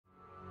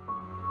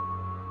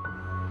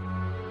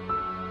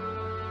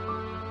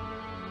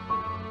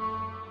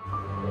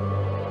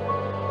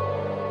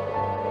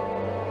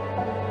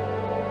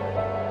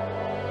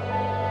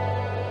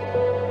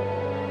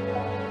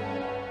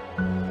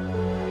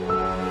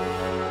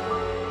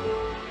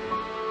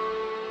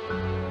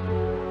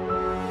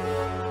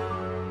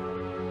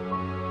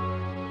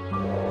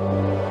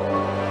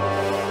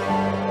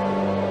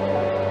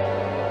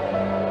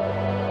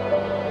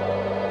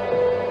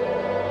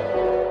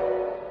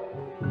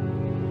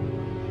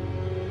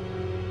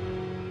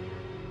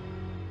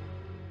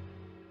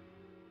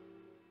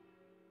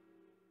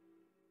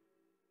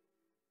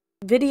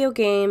Video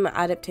game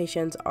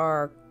adaptations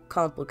are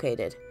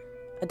complicated.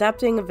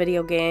 Adapting a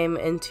video game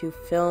into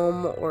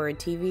film or a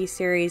TV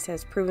series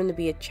has proven to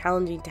be a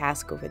challenging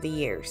task over the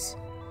years.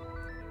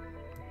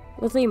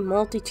 With a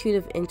multitude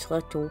of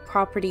intellectual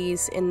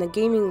properties in the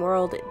gaming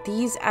world,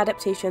 these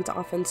adaptations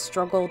often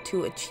struggle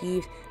to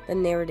achieve the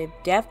narrative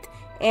depth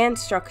and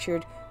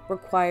structure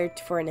required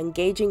for an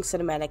engaging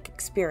cinematic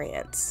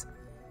experience.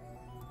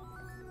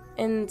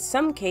 In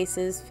some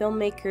cases,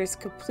 filmmakers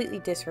completely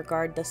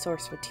disregard the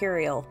source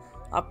material,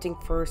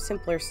 opting for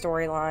simpler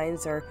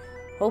storylines or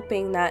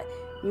hoping that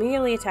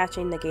merely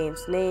attaching the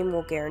game's name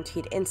will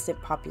guarantee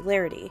instant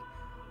popularity.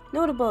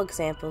 Notable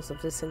examples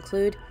of this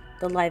include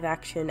the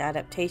live-action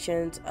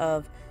adaptations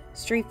of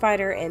Street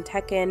Fighter and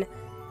Tekken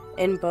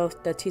in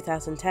both the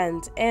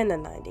 2010s and the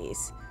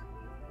 90s.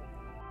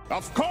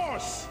 Of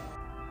course!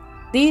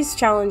 These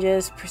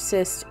challenges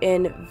persist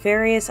in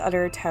various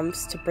other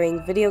attempts to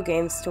bring video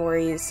game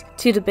stories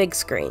to the big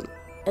screen.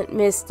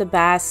 Amidst the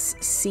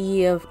vast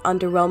sea of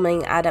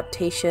underwhelming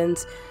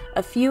adaptations,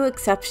 a few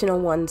exceptional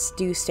ones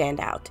do stand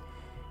out.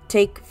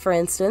 Take, for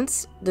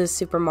instance, the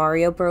Super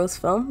Mario Bros.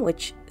 Film,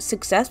 which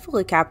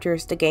successfully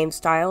captures the game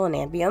style and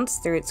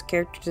ambience through its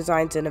character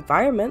designs and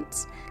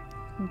environments,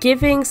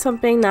 giving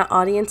something that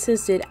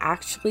audiences did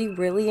actually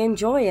really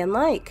enjoy and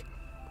like.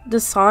 The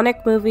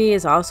Sonic movie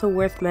is also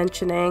worth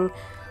mentioning.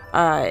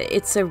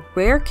 It's a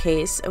rare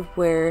case of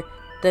where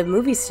the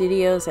movie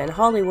studios and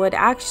Hollywood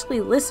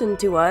actually listened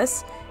to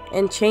us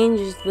and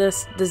changed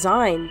this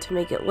design to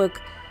make it look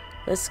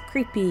less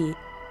creepy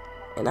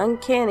and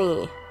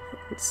uncanny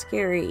and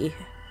scary.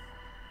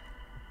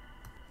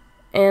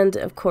 And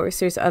of course,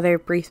 there's other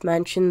brief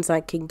mentions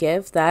I can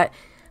give that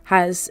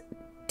has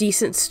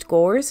decent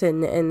scores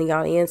and the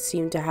audience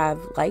seemed to have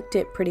liked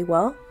it pretty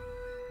well.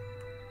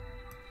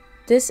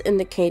 This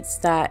indicates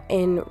that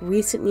in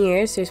recent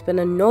years, there's been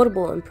a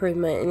notable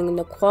improvement in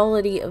the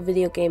quality of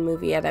video game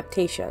movie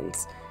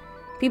adaptations.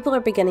 People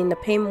are beginning to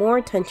pay more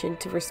attention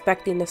to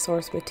respecting the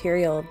source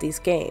material of these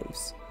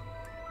games.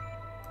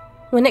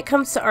 When it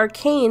comes to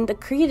Arcane, the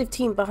creative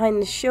team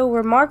behind the show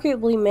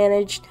remarkably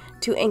managed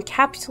to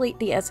encapsulate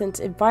the essence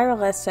and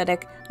viral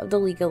aesthetic of the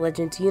League of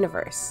Legends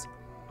universe.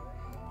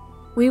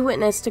 We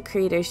witnessed the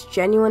creators'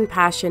 genuine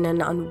passion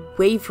and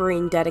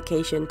unwavering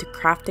dedication to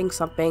crafting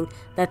something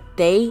that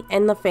they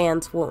and the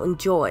fans will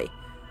enjoy,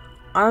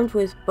 armed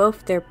with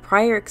both their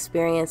prior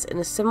experience in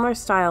a similar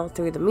style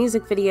through the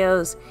music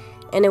videos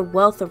and a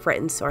wealth of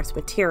written source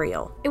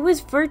material. It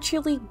was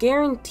virtually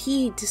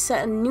guaranteed to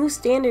set a new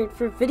standard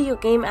for video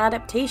game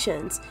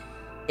adaptations.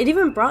 It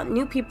even brought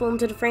new people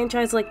into the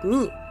franchise like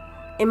me.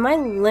 In my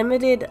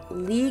limited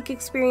League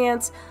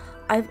experience,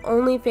 I've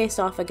only faced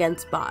off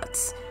against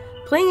bots.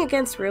 Playing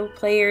against real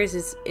players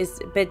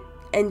is a bit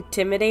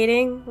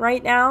intimidating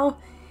right now,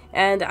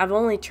 and I've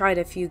only tried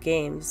a few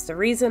games. The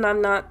reason I'm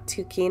not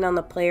too keen on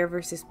the player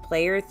versus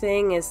player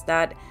thing is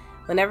that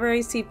whenever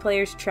I see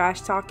players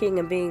trash talking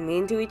and being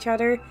mean to each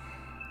other,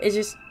 it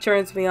just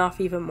turns me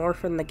off even more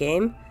from the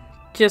game.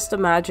 Just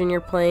imagine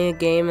you're playing a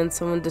game and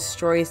someone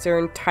destroys their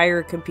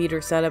entire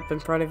computer setup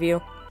in front of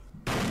you.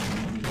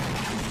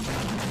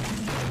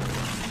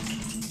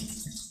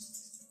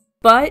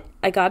 But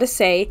I gotta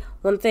say,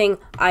 one thing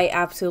I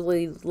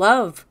absolutely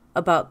love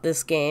about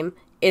this game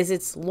is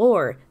its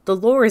lore. The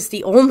lore is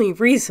the only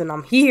reason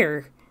I'm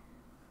here.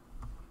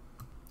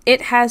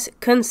 It has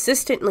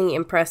consistently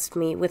impressed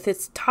me with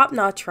its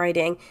top-notch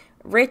writing,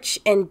 rich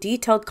and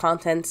detailed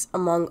contents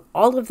among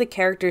all of the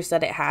characters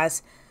that it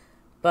has.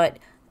 But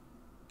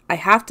I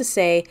have to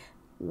say,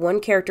 one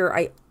character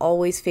I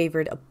always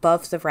favored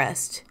above the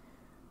rest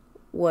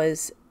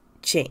was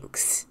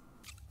Jinx.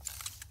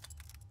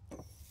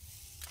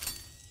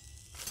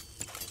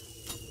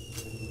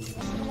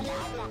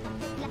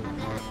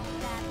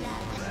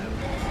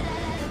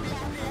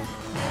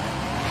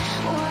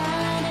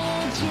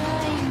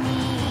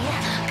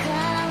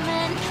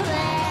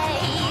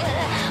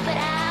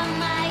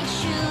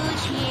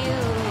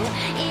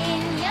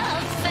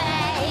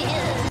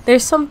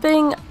 There's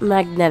something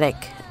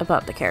magnetic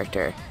about the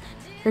character.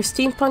 Her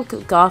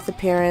steampunk goth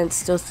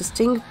appearance, those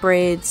distinct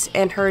braids,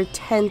 and her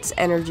intense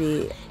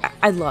energy,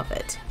 I love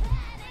it.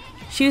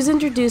 She was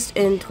introduced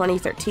in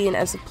 2013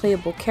 as a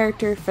playable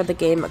character for the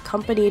game,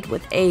 accompanied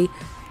with a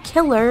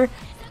killer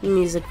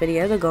music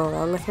video to go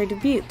along with her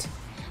debut.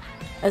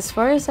 As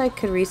far as I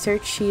could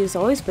research, she has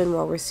always been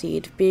well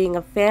received, being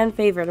a fan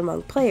favorite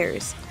among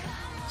players.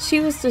 She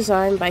was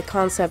designed by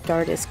concept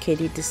artist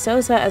Katie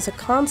DeSouza as a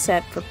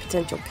concept for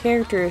potential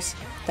characters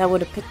that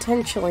would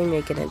potentially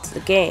make it into the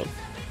game.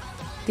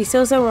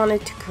 DeSouza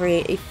wanted to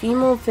create a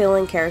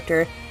female-feeling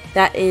character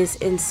that is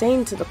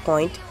insane to the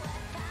point,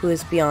 who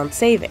is beyond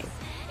saving.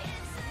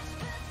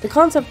 The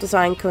concept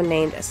design,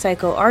 codenamed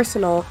Psycho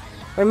Arsenal,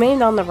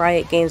 remained on the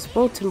Riot Games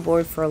bulletin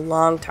board for a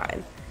long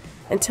time,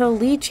 until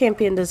lead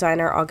champion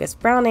designer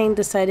August Browning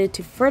decided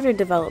to further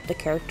develop the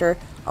character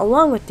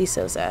along with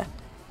DeSouza.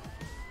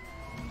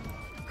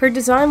 Her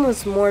design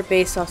was more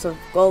based off of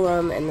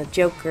Golem and the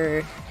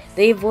Joker,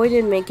 They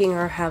avoided making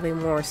her have a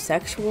more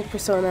sexual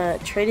persona,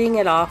 trading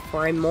it off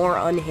for a more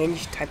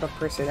unhinged type of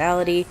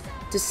personality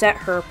to set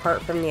her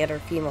apart from the other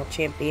female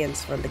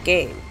champions from the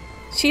game.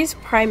 She's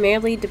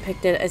primarily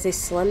depicted as a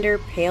slender,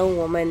 pale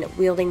woman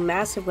wielding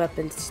massive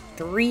weapons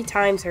 3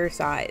 times her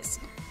size.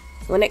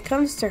 When it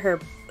comes to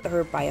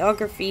her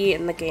biography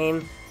in the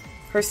game,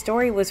 her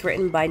story was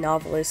written by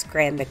novelist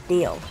Graham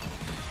McNeil.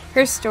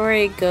 Her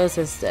story goes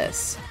as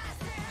this.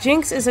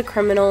 Jinx is a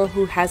criminal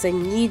who has a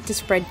need to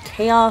spread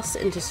chaos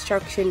and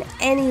destruction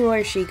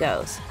anywhere she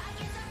goes,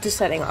 to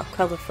setting off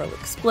colorful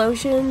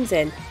explosions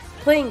and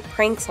playing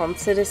pranks on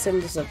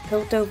citizens of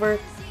Piltover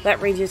that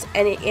ranges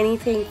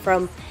anything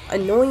from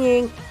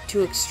annoying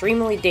to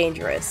extremely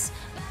dangerous.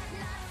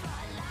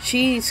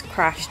 She's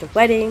crashed a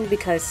wedding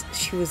because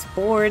she was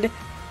bored,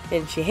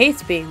 and she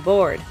hates being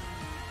bored.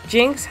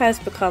 Jinx has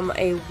become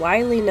a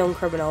widely known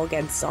criminal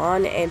against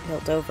Zaun and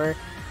Piltover.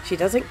 She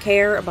doesn't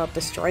care about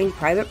destroying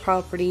private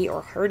property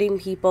or hurting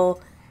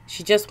people.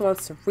 She just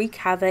wants to wreak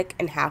havoc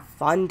and have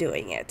fun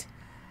doing it.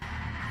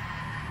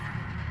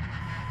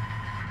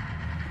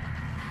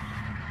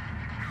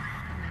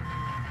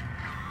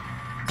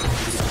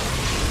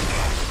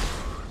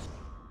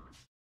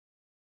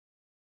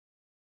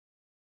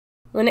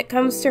 When it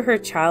comes to her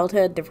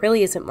childhood, there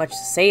really isn't much to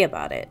say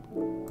about it.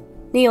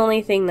 The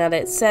only thing that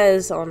it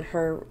says on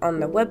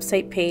the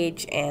website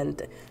page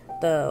and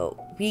the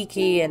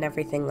wiki and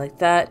everything like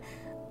that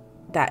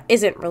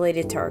isn't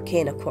related to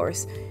Arcane, of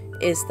course,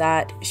 is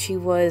that she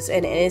was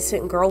an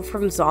innocent girl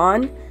from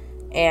Zaun,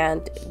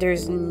 and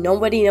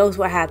nobody knows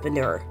what happened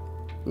to her.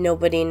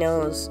 Nobody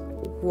knows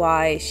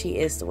why she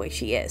is the way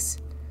she is.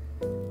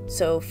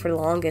 So for the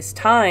longest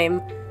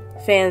time,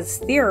 fans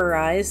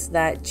theorized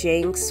that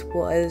Jinx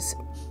was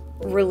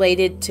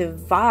related to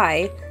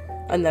Vi,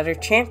 another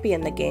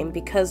champion in the game,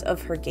 because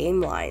of her game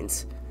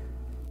lines.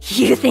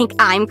 You think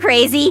I'm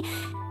crazy?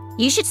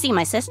 You should see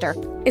my sister.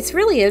 It's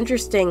really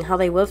interesting how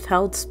they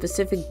withheld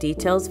specific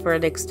details for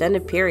an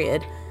extended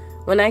period.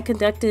 When I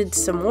conducted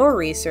some more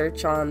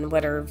research on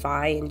whether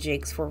Vi and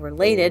Jinx were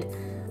related,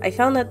 I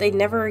found that they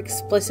never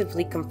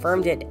explicitly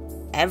confirmed it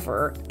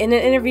ever. In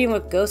an interview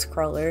with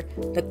Ghostcrawler,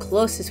 the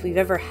closest we've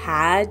ever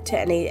had to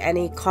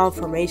any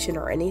confirmation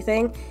or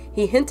anything,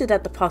 he hinted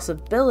at the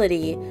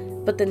possibility,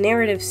 but the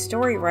narrative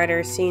story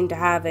writers seemed to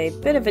have a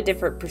bit of a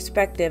different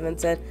perspective and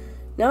said,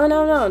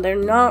 no, they're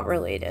not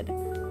related.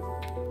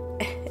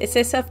 It's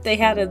as if they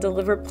had a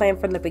deliberate plan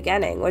from the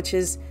beginning, which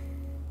is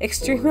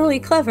extremely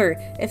clever.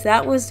 If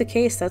that was the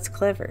case, that's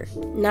clever.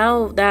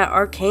 Now that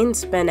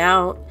Arcane's been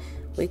out,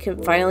 we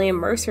can finally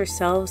immerse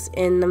ourselves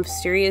in the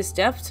mysterious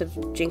depths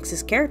of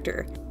Jinx's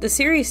character. The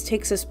series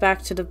takes us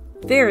back to the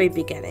very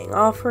beginning,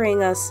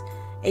 offering us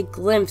a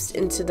glimpse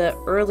into the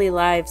early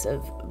lives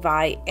of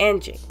Vi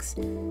and Jinx,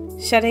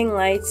 shedding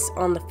lights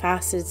on the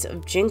facets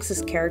of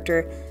Jinx's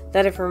character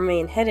that have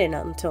remained hidden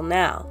until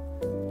now.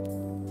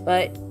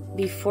 But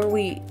before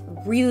we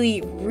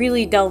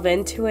really delve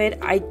into it,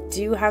 I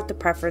do have to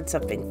preference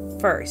something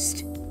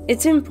first.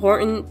 It's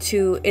important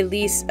to at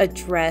least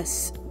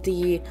address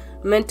the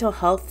mental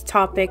health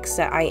topics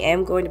that I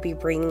am going to be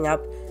bringing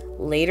up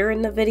later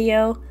in the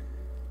video.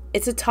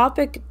 It's a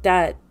topic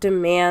that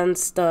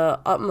demands the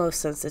utmost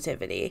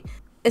sensitivity,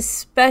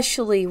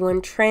 especially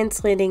when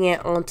translating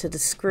it onto the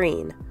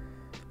screen.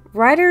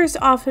 Writers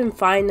often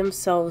find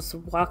themselves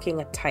walking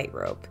a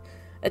tightrope,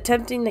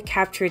 attempting to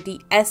capture the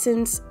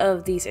essence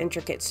of these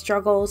intricate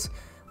struggles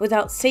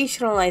without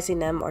sensationalizing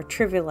them or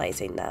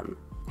trivializing them.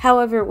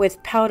 However,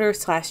 with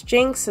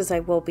Powder/Jinx, as I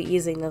will be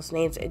using those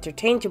names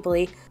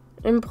interchangeably,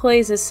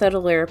 employs a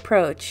subtler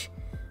approach.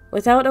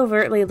 Without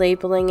overtly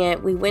labeling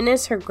it, we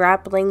witness her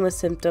grappling with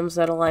symptoms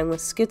that align with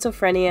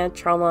schizophrenia,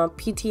 trauma,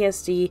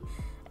 PTSD,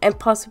 and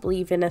possibly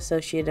even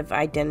associative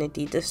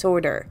identity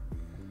disorder.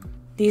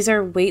 These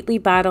are weighty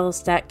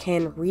battles that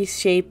can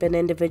reshape an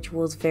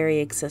individual's very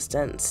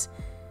existence.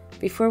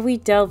 Before we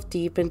delve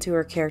deep into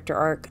her character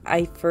arc,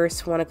 I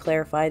first want to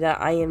clarify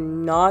that I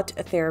am not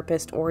a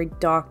therapist or a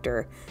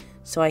doctor,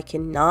 so I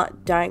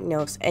cannot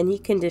diagnose any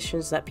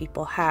conditions that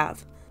people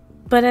have.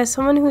 But as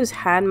someone who's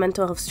had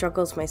mental health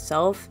struggles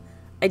myself,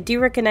 I do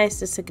recognize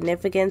the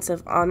significance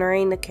of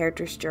honoring the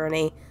character's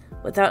journey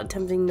without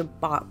attempting to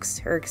box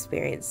her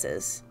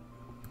experiences.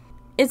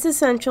 It's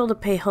essential to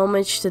pay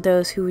homage to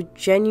those who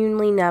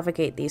genuinely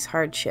navigate these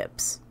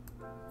hardships.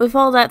 With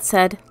all that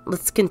said,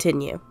 let's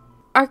continue.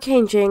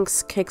 Arcane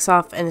Jinx kicks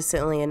off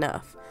innocently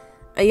enough,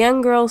 a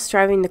young girl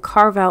striving to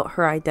carve out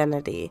her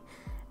identity,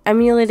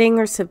 emulating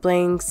her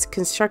siblings,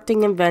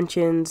 constructing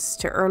inventions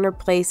to earn her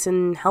place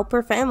and help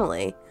her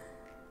family.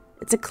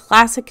 It's a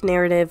classic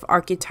narrative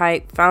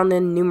archetype found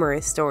in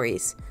numerous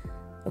stories.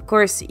 Of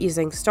course,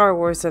 using Star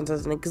Wars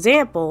as an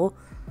example,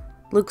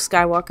 Luke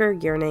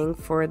Skywalker yearning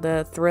for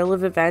the thrill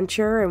of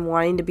adventure and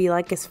wanting to be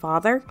like his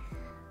father,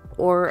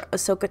 or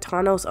Ahsoka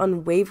Tano's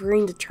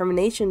unwavering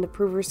determination to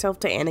prove herself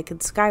to Anakin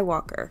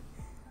Skywalker.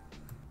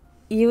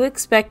 You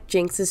expect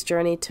Jinx's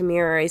journey to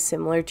mirror a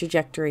similar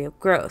trajectory of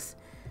growth.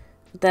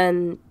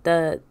 Then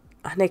the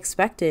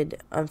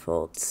unexpected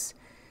unfolds.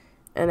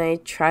 In a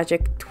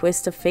tragic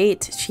twist of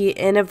fate, she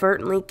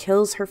inadvertently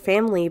kills her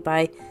family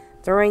by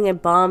throwing a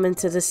bomb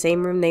into the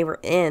same room they were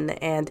in,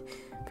 and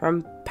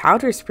from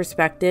Powder's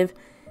perspective,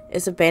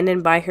 is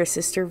abandoned by her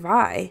sister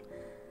Vi,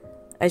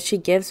 as she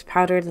gives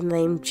Powder the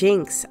name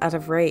Jinx out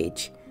of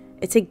rage.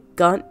 It's a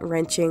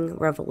gut-wrenching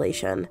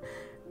revelation,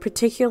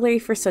 particularly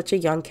for such a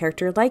young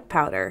character like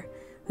Powder,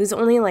 who's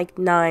only like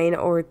 9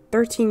 or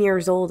 13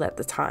 years old at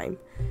the time,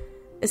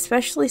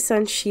 especially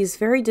since she's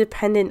very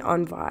dependent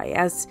on Vi,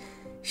 as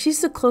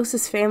she's the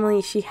closest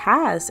family she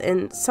has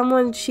and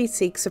someone she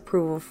seeks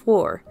approval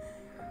for.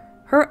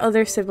 Her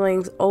other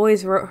siblings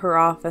always wrote her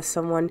off as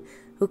someone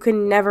who could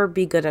never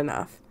be good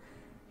enough.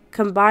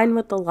 Combined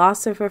with the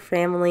loss of her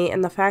family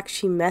and the fact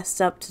she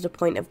messed up to the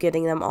point of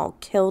getting them all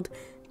killed,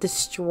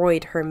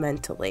 destroyed her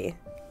mentally.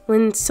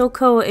 When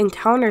Silco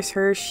encounters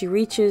her, she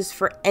reaches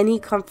for any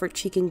comfort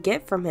she can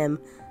get from him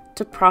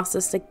to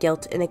process the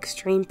guilt and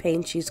extreme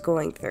pain she's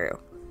going through.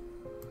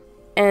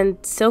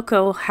 And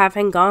Silco,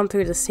 having gone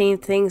through the same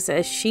things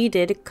as she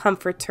did,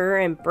 comforts her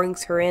and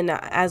brings her in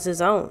as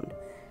his own.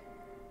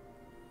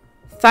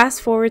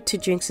 Fast forward to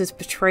Jinx's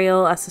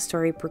betrayal as the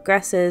story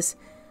progresses,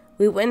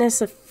 we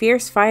witness a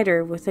fierce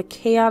fighter with a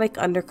chaotic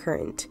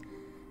undercurrent.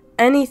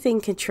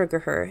 Anything can trigger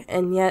her,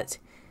 and yet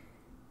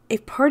a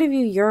part of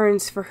you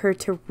yearns for her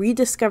to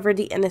rediscover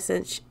the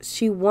innocence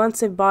she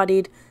once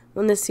embodied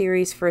when the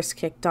series first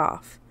kicked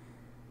off.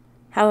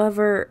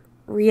 However,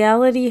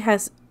 reality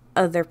has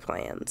other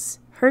plans.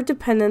 Her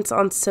dependence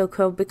on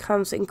Silco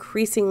becomes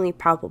increasingly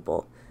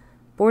palpable,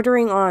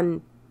 bordering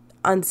on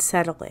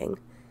unsettling,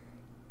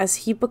 as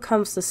he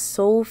becomes the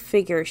sole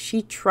figure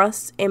she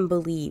trusts and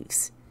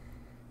believes.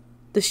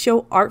 The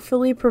show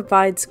artfully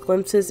provides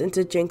glimpses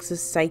into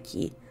Jinx's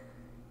psyche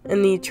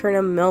and the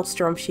eternal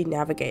maelstrom she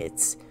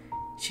navigates.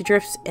 She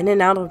drifts in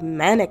and out of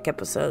manic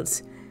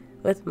episodes,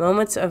 with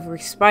moments of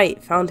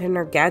respite found in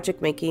her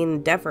gadget-making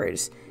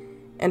endeavors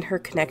and her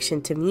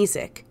connection to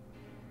music.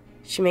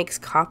 She makes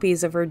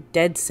copies of her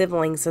dead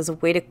siblings as a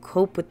way to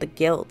cope with the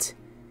guilt.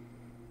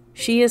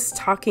 She is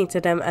talking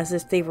to them as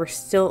if they were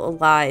still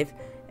alive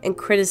and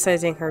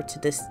criticizing her to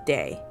this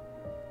day.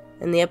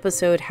 In the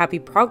episode Happy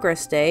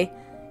Progress Day,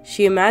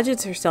 she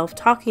imagines herself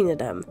talking to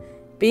them,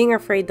 being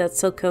afraid that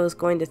Silco is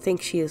going to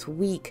think she is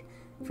weak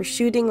for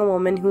shooting a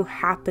woman who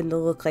happened to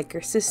look like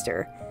her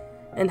sister,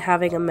 and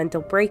having a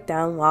mental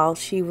breakdown while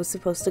she was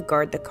supposed to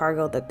guard the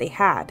cargo that they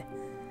had.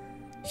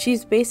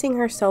 She's basing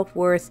her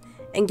self-worth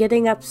and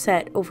getting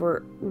upset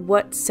over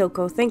what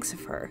Silco thinks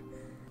of her.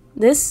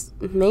 This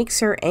makes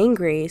her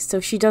angry,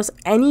 so she does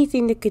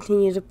anything to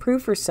continue to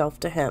prove herself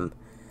to him.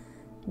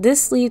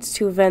 This leads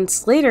to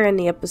events later in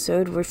the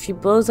episode where she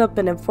blows up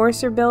an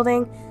Enforcer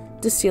building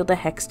to steal the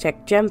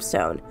Hextech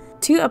gemstone.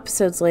 2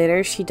 episodes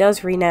later, she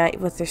does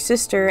reunite with her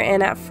sister,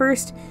 and at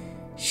first,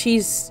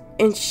 she's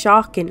in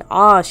shock and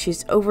awe.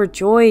 She's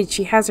overjoyed.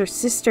 She has her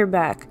sister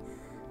back.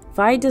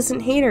 Vi doesn't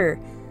hate her.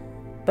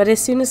 But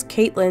as soon as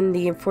Caitlin,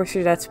 the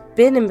enforcer that's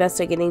been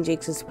investigating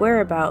Jinx's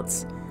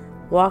whereabouts,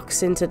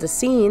 walks into the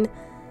scene,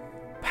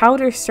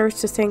 Powder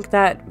starts to think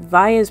that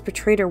Vi has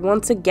betrayed her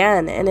once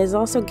again and is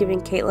also giving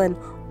Caitlin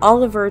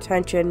all of her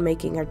attention,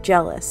 making her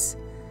jealous.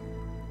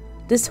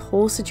 This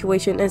whole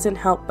situation isn't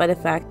helped by the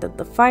fact that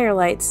the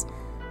Firelights,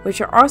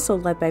 which are also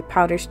led by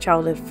Powder's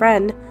childhood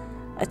friend,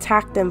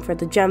 attack them for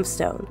the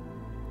gemstone.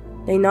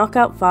 They knock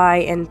out Vi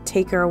and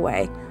take her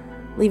away,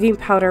 leaving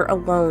Powder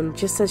alone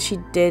just as she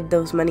did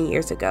those many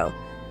years ago.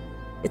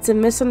 It's a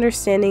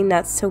misunderstanding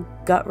that's so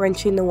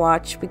gut-wrenching to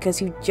watch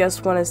because you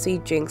just want to see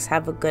Jinx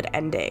have a good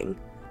ending.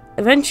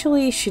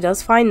 Eventually, she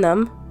does find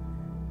them,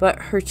 but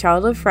her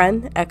childhood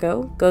friend,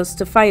 Echo, goes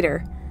to fight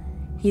her.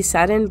 He's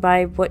saddened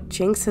by what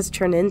Jinx has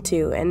turned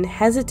into and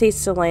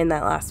hesitates to land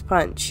that last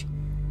punch.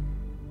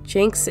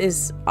 Jinx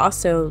is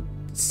also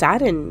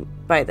saddened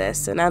by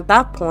this, and at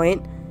that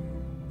point,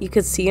 you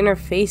could see in her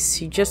face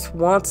she just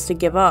wants to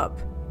give up.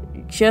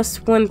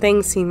 Just when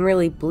things seem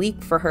really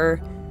bleak for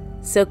her,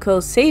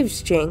 Silco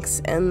saves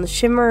Jinx, and the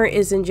shimmer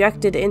is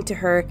injected into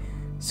her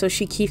so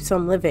she keeps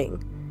on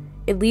living.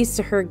 It leads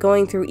to her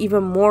going through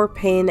even more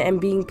pain and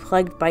being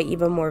plagued by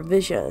even more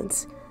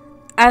visions.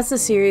 As the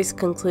series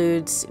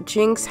concludes,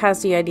 Jinx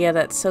has the idea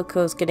that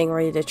Silco is getting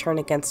ready to turn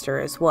against her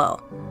as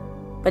well.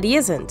 But he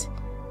isn't.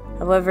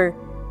 However,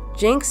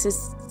 Jinx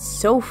is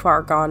so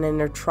far gone in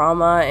her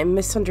trauma and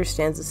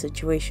misunderstands the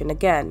situation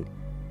again.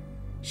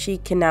 She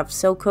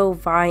kidnaps Silco,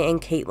 Vi, and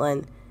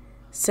Caitlin,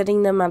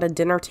 setting them at a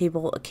dinner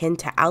table akin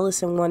to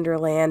Alice in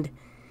Wonderland,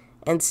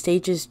 and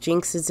stages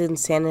Jinx's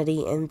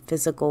insanity in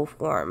physical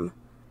form.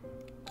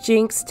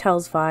 Jinx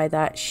tells Vi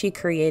that she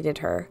created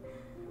her,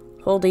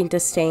 holding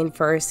disdain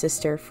for her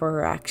sister for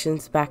her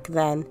actions back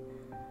then.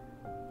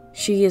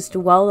 She has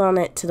dwelled on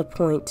it to the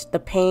point the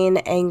pain,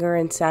 anger,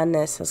 and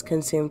sadness has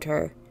consumed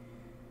her.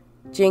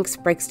 Jinx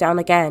breaks down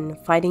again,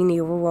 fighting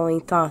the overwhelming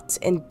thoughts,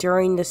 and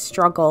during the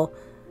struggle,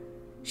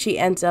 she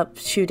ends up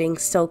shooting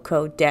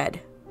Silco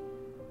dead.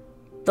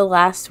 The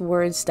last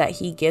words that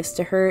he gives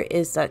to her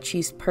is that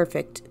she's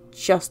perfect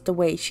just the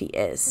way she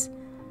is.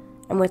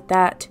 And with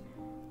that,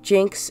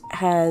 Jinx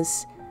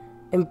has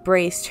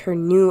embraced her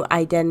new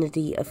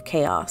identity of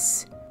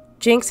chaos.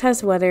 Jinx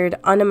has weathered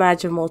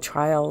unimaginable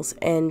trials,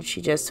 and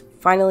she just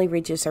finally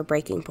reaches her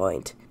breaking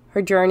point.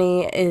 Her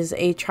journey is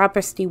a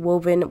tapestry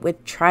woven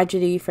with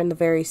tragedy from the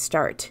very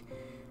start,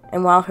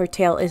 and while her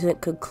tale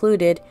isn't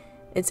concluded,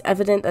 it's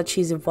evident that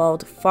she's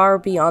evolved far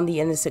beyond the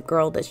innocent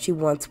girl that she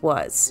once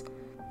was.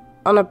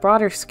 On a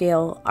broader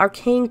scale,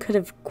 Arcane could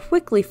have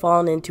quickly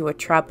fallen into a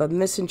trap of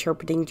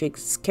misinterpreting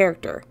Jinx's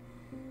character.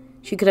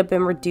 She could have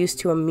been reduced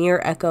to a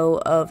mere echo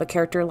of a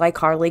character like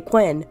Harley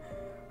Quinn,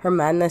 her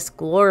madness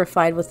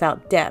glorified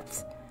without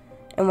depth.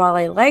 And while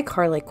I like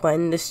Harley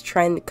Quinn, this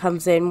trend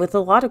comes in with a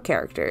lot of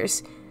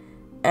characters,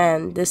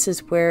 and this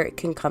is where it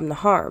can come to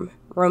harm.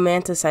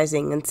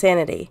 Romanticizing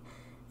insanity,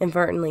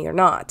 inadvertently or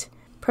not,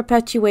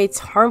 perpetuates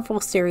harmful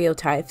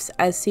stereotypes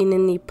as seen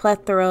in the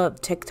plethora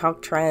of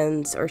TikTok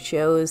trends or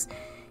shows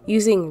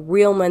using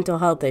real mental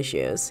health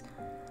issues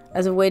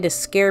as a way to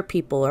scare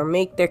people or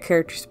make their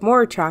characters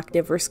more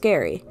attractive or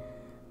scary.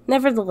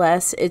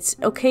 Nevertheless, it's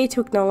okay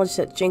to acknowledge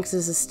that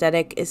Jinx's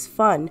aesthetic is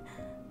fun,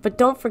 but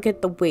don't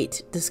forget the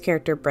weight this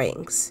character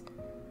brings.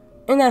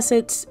 In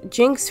essence,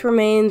 Jinx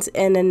remains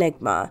an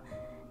enigma,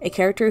 a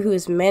character who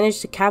has managed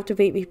to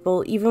captivate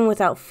people even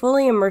without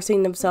fully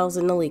immersing themselves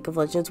in the League of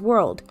Legends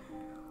world.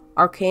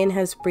 Arcane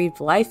has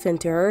breathed life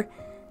into her,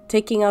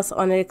 taking us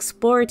on an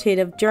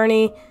explorative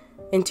journey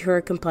into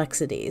her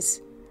complexities.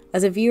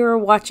 As a viewer,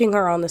 watching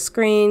her on the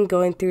screen,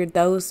 going through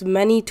those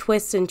many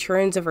twists and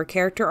turns of her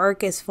character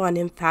arc is fun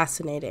and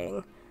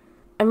fascinating.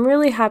 I'm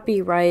really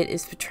happy Riot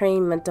is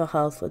portraying mental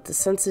health with the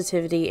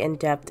sensitivity and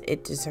depth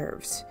it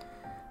deserves.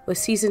 With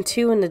Season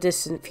 2 in the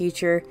distant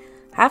future,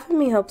 half of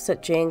me hopes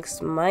that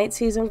Jinx might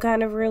see some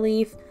kind of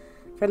relief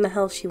from the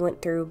hell she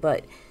went through,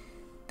 but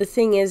the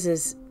thing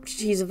is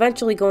she's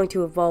eventually going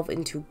to evolve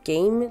into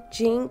Game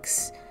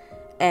Jinx,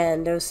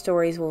 and those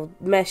stories will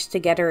mesh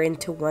together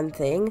into one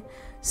thing,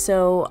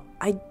 so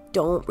I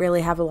don't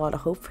really have a lot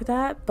of hope for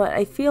that, but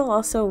I feel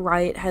also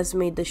Riot has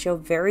made the show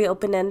very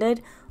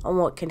open-ended on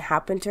what can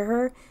happen to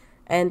her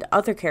and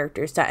other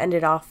characters that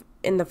ended off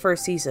in the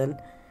first season.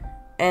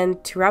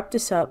 And to wrap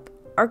this up,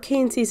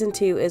 Arcane Season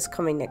 2 is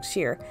coming next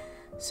year,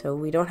 so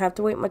we don't have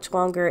to wait much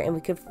longer, and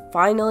we could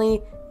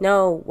finally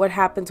know what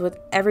happens with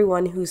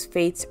everyone whose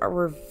fates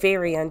were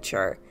very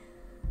unsure.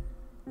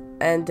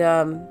 And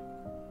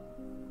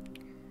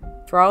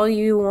for all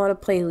you who want to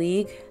play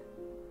League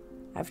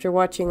after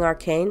watching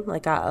Arcane,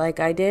 like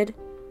I did,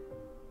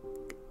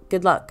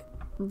 good luck.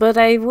 But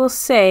I will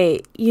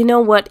say, you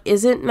know what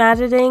isn't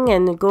maddening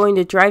and going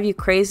to drive you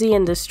crazy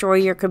and destroy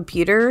your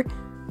computer?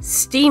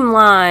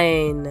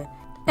 Steamline!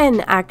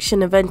 An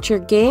action-adventure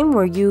game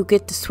where you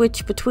get to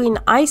switch between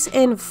ice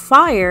and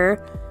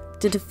fire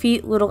to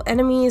defeat little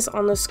enemies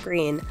on the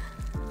screen.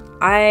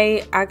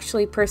 I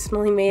actually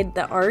personally made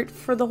the art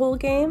for the whole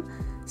game,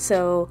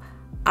 so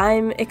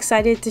I'm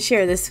excited to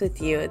share this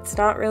with you. It's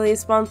not really a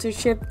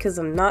sponsorship because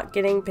I'm not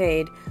getting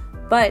paid,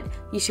 but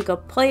you should go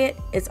play it.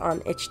 It's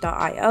on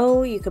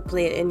itch.io. You could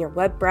play it in your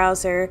web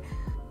browser,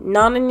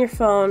 not on your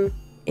phone.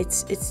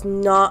 It's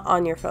not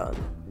on your phone,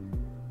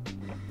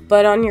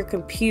 but on your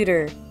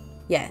computer.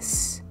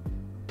 Yes,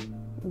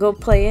 go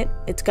play it.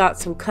 It's got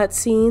some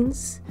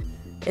cutscenes,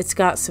 it's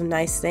got some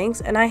nice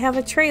things, and I have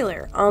a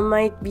trailer on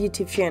my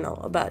YouTube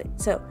channel about it.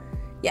 So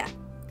yeah,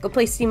 go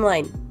play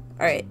Steamline.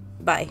 Alright,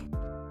 bye.